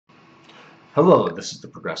Hello, this is the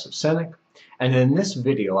Progressive Cynic, and in this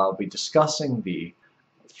video I'll be discussing the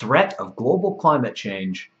threat of global climate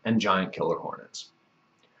change and giant killer hornets.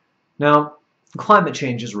 Now, climate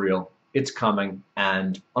change is real, it's coming,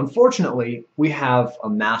 and unfortunately we have a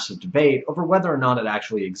massive debate over whether or not it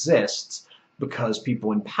actually exists because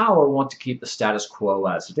people in power want to keep the status quo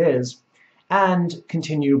as it is and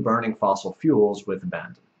continue burning fossil fuels with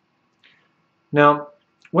abandon. Now,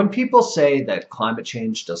 when people say that climate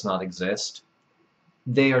change does not exist,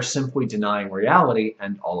 they are simply denying reality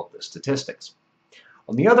and all of the statistics.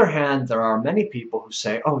 On the other hand, there are many people who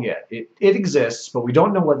say, oh yeah, it exists, but we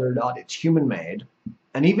don't know whether or not it's human-made.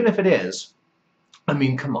 And even if it is, I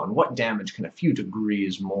mean, come on, what damage can a few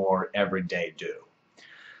degrees more every day do?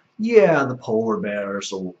 Yeah, the polar bears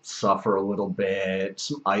will suffer a little bit,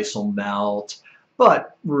 some ice will melt,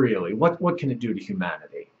 but really, what can it do to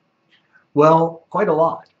humanity? Well, quite a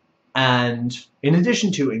lot. And in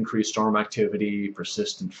addition to increased storm activity,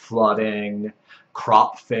 persistent flooding,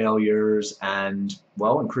 crop failures, and,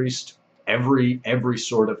 well, increased every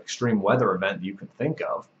sort of extreme weather event you can think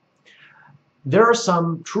of, there are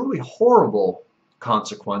some truly horrible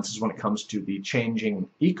consequences when it comes to the changing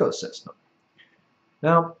ecosystem.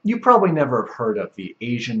 Now, you probably never have heard of the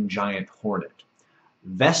Asian giant hornet,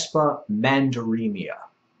 Vespa mandarinia.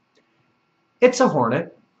 It's a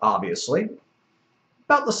hornet, obviously,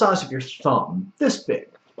 about the size of your thumb, this big.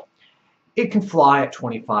 It can fly at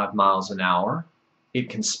 25 miles an hour, it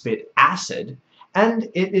can spit acid, and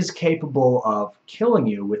it is capable of killing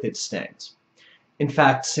you with its stings. In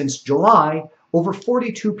fact, since July, over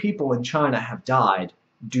 42 people in China have died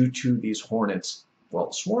due to these hornets,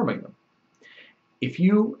 well, swarming them. If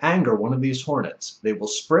you anger one of these hornets, they will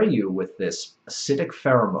spray you with this acidic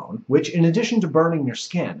pheromone, which, in addition to burning your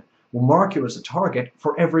skin, will mark you as a target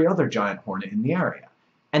for every other giant hornet in the area,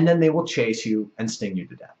 and then they will chase you and sting you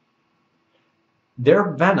to death.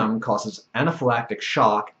 Their venom causes anaphylactic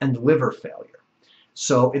shock and liver failure.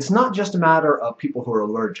 So it's not just a matter of people who are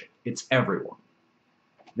allergic, it's everyone.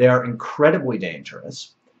 They are incredibly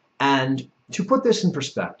dangerous, and to put this in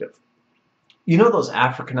perspective, you know those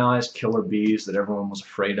Africanized killer bees that everyone was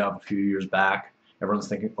afraid of a few years back? Everyone's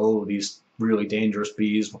thinking, oh, these really dangerous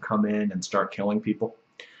bees will come in and start killing people.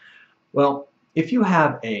 Well, if you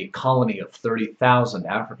have a colony of 30,000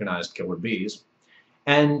 Africanized killer bees,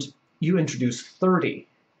 and you introduce 30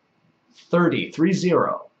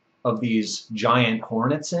 of these giant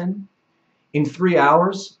hornets in 3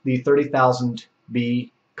 hours, the 30,000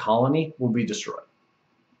 bee colony will be destroyed.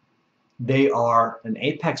 They are an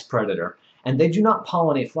apex predator, and they do not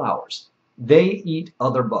pollinate flowers. They eat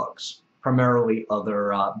other bugs, primarily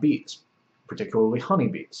other bees, particularly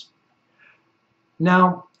honeybees.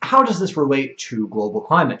 Now, how does this relate to global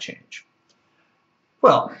climate change?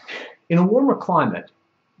 Well, in a warmer climate,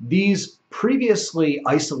 these previously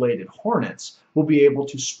isolated hornets will be able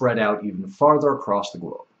to spread out even farther across the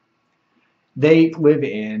globe. They live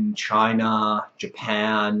in China,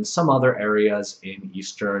 Japan, some other areas in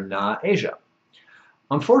Eastern Asia.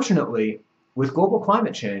 Unfortunately, with global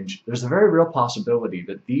climate change, there's a very real possibility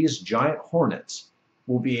that these giant hornets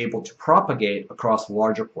will be able to propagate across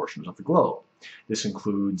larger portions of the globe. This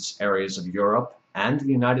includes areas of Europe and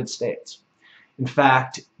the United States. In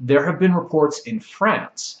fact, there have been reports in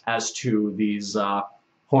France as to these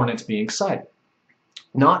hornets being sighted.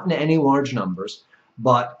 Not in any large numbers,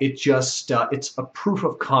 but it's a proof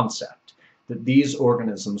of concept that these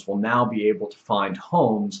organisms will now be able to find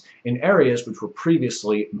homes in areas which were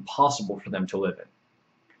previously impossible for them to live in.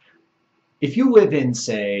 If you live in,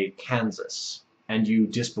 say, Kansas, and you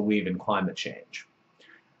disbelieve in climate change,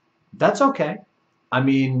 that's okay. I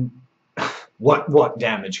mean, what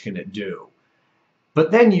damage can it do?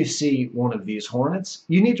 But then you see one of these hornets,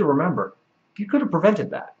 you need to remember, you could have prevented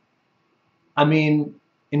that. I mean,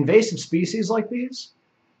 invasive species like these,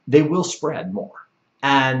 they will spread more.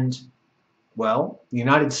 And, well, the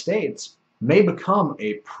United States may become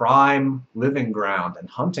a prime living ground and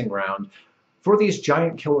hunting ground for these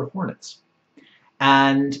giant killer hornets.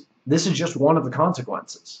 And this is just one of the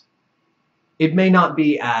consequences. It may not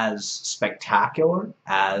be as spectacular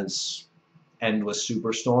as endless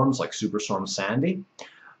superstorms like Superstorm Sandy,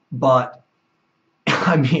 but,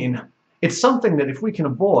 I mean, it's something that if we can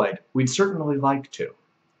avoid, we'd certainly like to.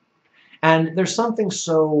 And there's something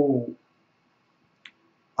so,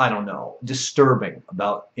 I don't know, disturbing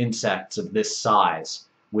about insects of this size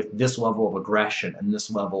with this level of aggression and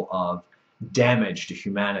this level of damage to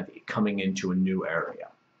humanity coming into a new area.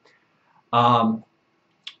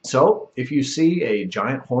 So if you see a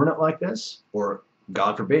giant hornet like this, or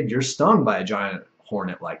God forbid you're stung by a giant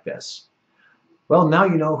hornet like this, well, now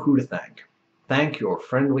you know who to thank. thank your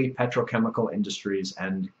friendly petrochemical industries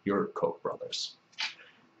and your Koch brothers.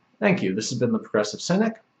 Thank you. This has been The Progressive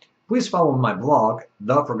Cynic. Please follow my blog,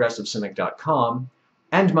 theprogressivecynic.com,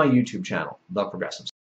 and my YouTube channel, The Progressive Cynic.